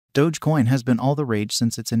Dogecoin has been all the rage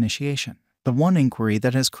since its initiation. The one inquiry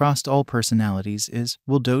that has crossed all personalities is,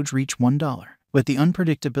 will Doge reach $1? With the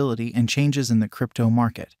unpredictability and changes in the crypto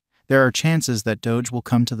market, there are chances that Doge will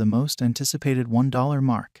come to the most anticipated $1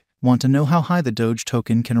 mark. Want to know how high the Doge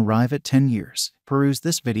token can arrive at 10 years? Peruse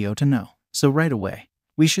this video to know. So right away,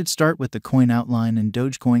 we should start with the coin outline and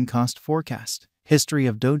Dogecoin cost forecast. History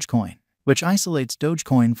of Dogecoin, which isolates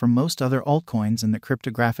Dogecoin from most other altcoins in the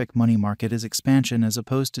cryptographic money market, is expansion as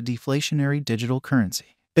opposed to deflationary digital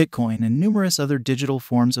currency. Bitcoin and numerous other digital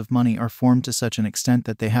forms of money are formed to such an extent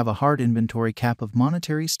that they have a hard inventory cap of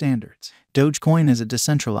monetary standards. Dogecoin is a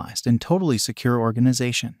decentralized and totally secure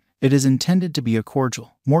organization. It is intended to be a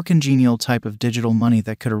cordial, more congenial type of digital money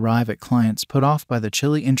that could arrive at clients put off by the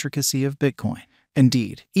chilly intricacy of Bitcoin.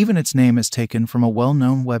 Indeed, even its name is taken from a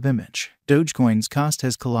well-known web image. Dogecoin's cost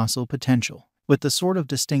has colossal potential. With the sort of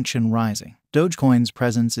distinction rising, Dogecoin's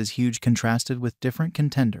presence is huge contrasted with different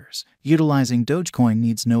contenders. Utilizing Dogecoin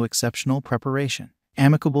needs no exceptional preparation.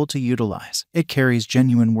 Amicable to utilize, it carries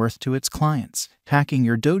genuine worth to its clients. Hacking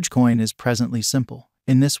your Dogecoin is presently simple.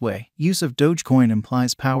 In this way, use of Dogecoin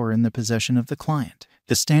implies power in the possession of the client.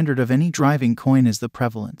 The standard of any driving coin is the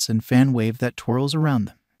prevalence and fan wave that twirls around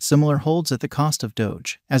them. Similar holds at the cost of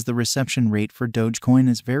Doge, as the reception rate for Dogecoin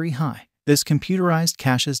is very high. This computerized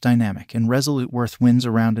cash's dynamic and resolute worth wins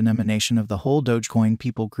around an emanation of the whole Dogecoin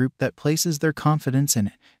people group that places their confidence in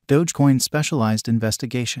it. Dogecoin's specialized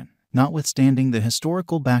investigation, notwithstanding the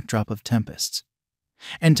historical backdrop of tempests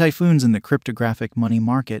and typhoons in the cryptographic money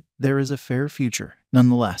market, there is a fair future.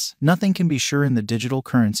 Nonetheless, nothing can be sure in the digital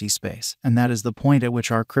currency space, and that is the point at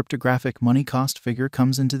which our cryptographic money cost figure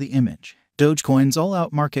comes into the image. Dogecoin's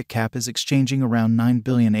all-out market cap is exchanging around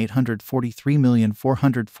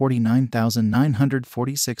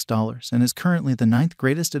 $9,843,449,946 and is currently the 9th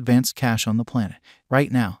greatest advanced cash on the planet.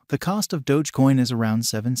 Right now, the cost of Dogecoin is around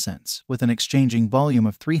 7 cents, with an exchanging volume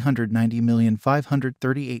of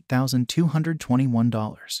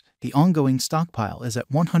 $390,538,221. The ongoing stockpile is at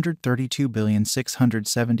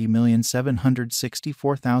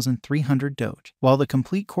 $132,670,764,300 Doge, while the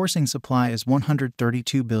complete coursing supply is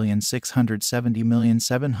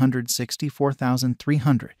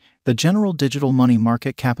 $132,670,764,300. The general digital money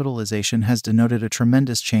market capitalization has denoted a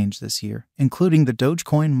tremendous change this year, including the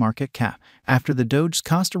Dogecoin market cap. After the Doge's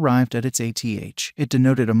cost arrived at its ATH, it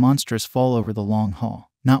denoted a monstrous fall over the long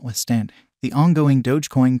haul. Notwithstanding, the ongoing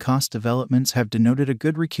Dogecoin cost developments have denoted a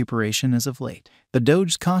good recuperation as of late. The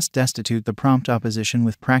Doge's cost destitute the prompt opposition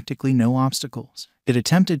with practically no obstacles. It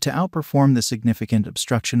attempted to outperform the significant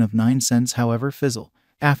obstruction of 9 cents, however fizzled.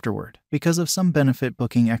 Afterward, because of some benefit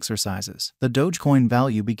booking exercises, the Dogecoin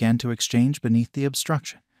value began to exchange beneath the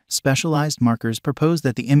obstruction. Specialized markers propose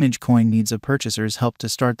that the image coin needs a purchaser's help to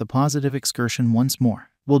start the positive excursion once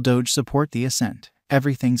more. Will Doge support the ascent?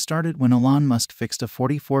 Everything started when Elon Musk fixed a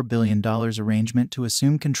 $44 billion arrangement to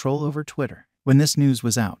assume control over Twitter. When this news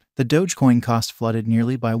was out, the Dogecoin cost flooded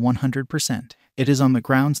nearly by 100%. It is on the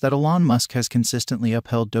grounds that Elon Musk has consistently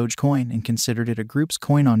upheld Dogecoin and considered it a group's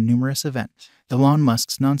coin on numerous events. Elon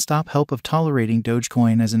Musk's nonstop help of tolerating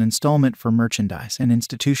Dogecoin as an installment for merchandise and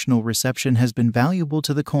institutional reception has been valuable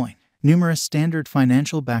to the coin. Numerous standard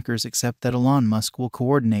financial backers accept that Elon Musk will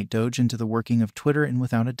coordinate Doge into the working of Twitter, and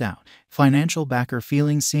without a doubt, financial backer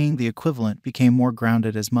feelings seeing the equivalent became more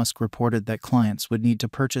grounded as Musk reported that clients would need to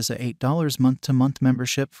purchase a $8 month-to-month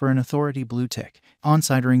membership for an authority blue tick.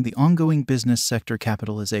 Considering the ongoing business sector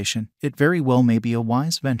capitalization, it very well may be a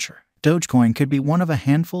wise venture. Dogecoin could be one of a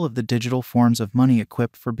handful of the digital forms of money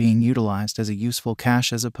equipped for being utilized as a useful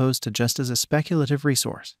cash as opposed to just as a speculative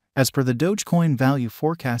resource. As per the Dogecoin value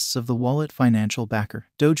forecasts of the wallet financial backer,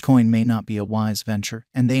 Dogecoin may not be a wise venture,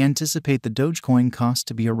 and they anticipate the Dogecoin cost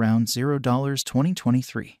to be around $0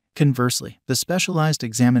 2023. Conversely, the specialized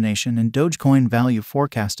examination and Dogecoin value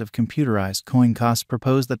forecast of computerized coin costs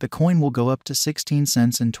propose that the coin will go up to 16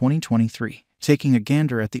 cents in 2023. Taking a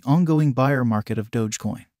gander at the ongoing buyer market of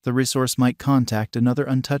Dogecoin, the resource might contact another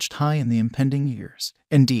untouched high in the impending years.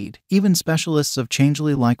 Indeed, even specialists of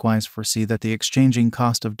Changely likewise foresee that the exchanging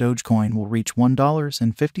cost of Dogecoin will reach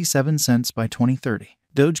 $1.57 by 2030.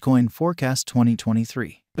 Dogecoin forecast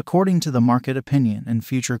 2023. According to the market opinion and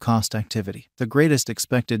future cost activity, the greatest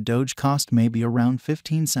expected Doge cost may be around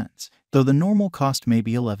 15 cents, though the normal cost may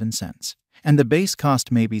be 11 cents, and the base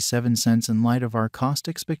cost may be 7 cents in light of our cost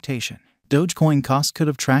expectation. Dogecoin cost could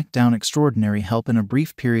have tracked down extraordinary help in a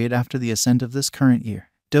brief period after the ascent of this current year.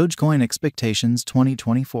 Dogecoin expectations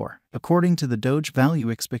 2024. According to the Doge value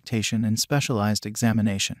expectation and specialized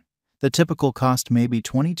examination, the typical cost may be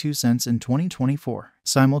 22 cents in 2024.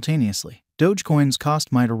 Simultaneously, Dogecoin's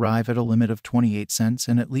cost might arrive at a limit of 28 cents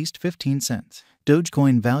and at least 15 cents.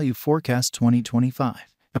 Dogecoin Value Forecast 2025.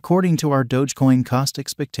 According to our Dogecoin cost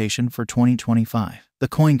expectation for 2025, the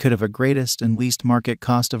coin could have a greatest and least market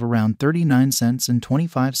cost of around 39 cents and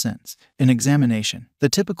 25 cents. In examination, the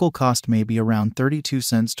typical cost may be around 32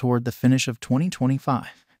 cents toward the finish of 2025.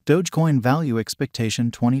 Dogecoin Value Expectation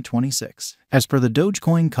 2026. As per the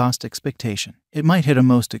Dogecoin cost expectation, it might hit a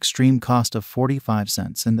most extreme cost of 45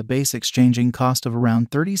 cents and the base exchanging cost of around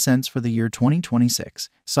 30 cents for the year 2026.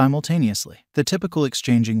 Simultaneously, the typical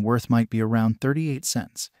exchanging worth might be around 38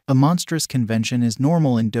 cents. A monstrous convention is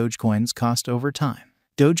normal in Dogecoin's cost over time.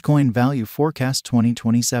 Dogecoin Value Forecast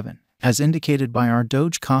 2027. As indicated by our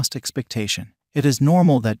Doge cost expectation, it is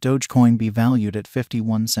normal that Dogecoin be valued at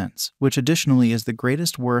 51 cents, which additionally is the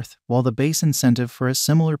greatest worth, while the base incentive for a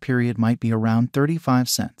similar period might be around 35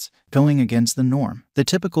 cents, going against the norm. The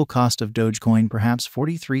typical cost of Dogecoin perhaps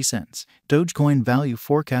 43 cents. Dogecoin Value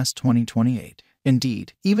Forecast 2028.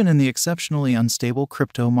 Indeed, even in the exceptionally unstable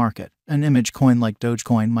crypto market, an image coin like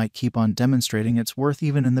Dogecoin might keep on demonstrating its worth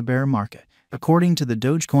even in the bear market. According to the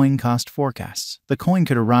Dogecoin cost forecasts, the coin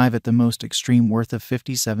could arrive at the most extreme worth of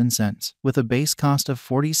 57 cents, with a base cost of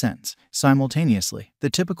 40 cents. Simultaneously, the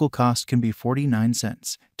typical cost can be 49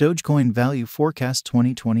 cents. Dogecoin Value Forecast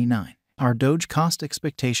 2029. Our Doge cost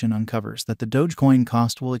expectation uncovers that the Dogecoin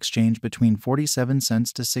cost will exchange between 47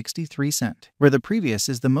 cents to 63 cents, where the previous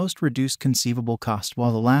is the most reduced conceivable cost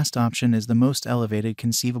while the last option is the most elevated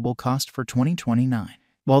conceivable cost for 2029,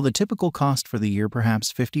 while the typical cost for the year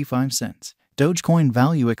perhaps 55 cents. Dogecoin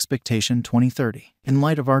Value Expectation 2030. In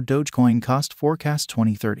light of our Dogecoin Cost Forecast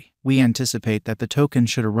 2030, we anticipate that the token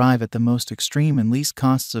should arrive at the most extreme and least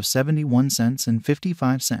costs of 71 cents and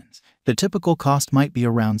 55 cents. The typical cost might be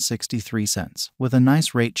around 63 cents, with a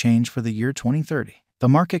nice rate change for the year 2030. The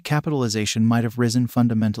market capitalization might have risen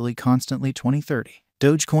fundamentally constantly 2030.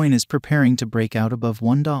 Dogecoin is preparing to break out above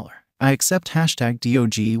 $1. I accept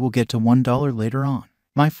 #Doge will get to $1 later on.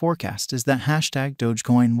 My forecast is that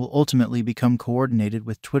 #Dogecoin will ultimately become coordinated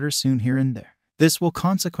with Twitter soon here and there. This will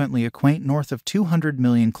consequently acquaint north of 200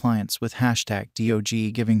 million clients with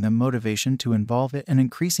 #Doge, giving them motivation to involve it and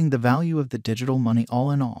increasing the value of the digital money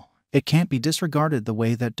all in all. It can't be disregarded the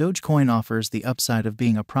way that Dogecoin offers the upside of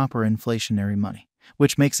being a proper inflationary money,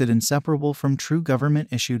 which makes it inseparable from true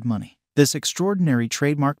government-issued money. This extraordinary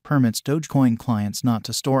trademark permits Dogecoin clients not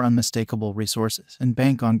to store unmistakable resources and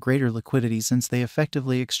bank on greater liquidity since they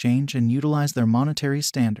effectively exchange and utilize their monetary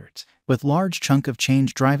standards. With large chunk of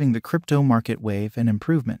change driving the crypto market wave and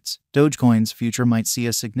improvements, Dogecoin's future might see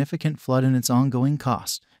a significant flood in its ongoing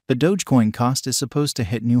cost. The Dogecoin cost is supposed to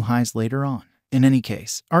hit new highs later on. In any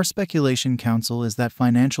case, our speculation counsel is that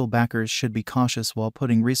financial backers should be cautious while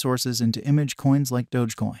putting resources into image coins like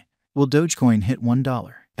Dogecoin. Will Dogecoin hit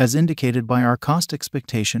 $1? As indicated by our cost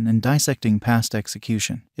expectation and dissecting past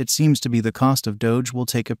execution, it seems to be the cost of Doge will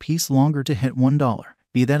take a piece longer to hit $1.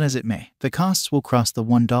 Be that as it may, the costs will cross the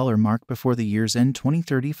 $1 mark before the year's end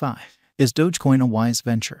 2035. Is Dogecoin a wise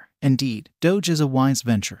venture? Indeed, Doge is a wise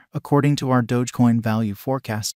venture, according to our Dogecoin Value Forecast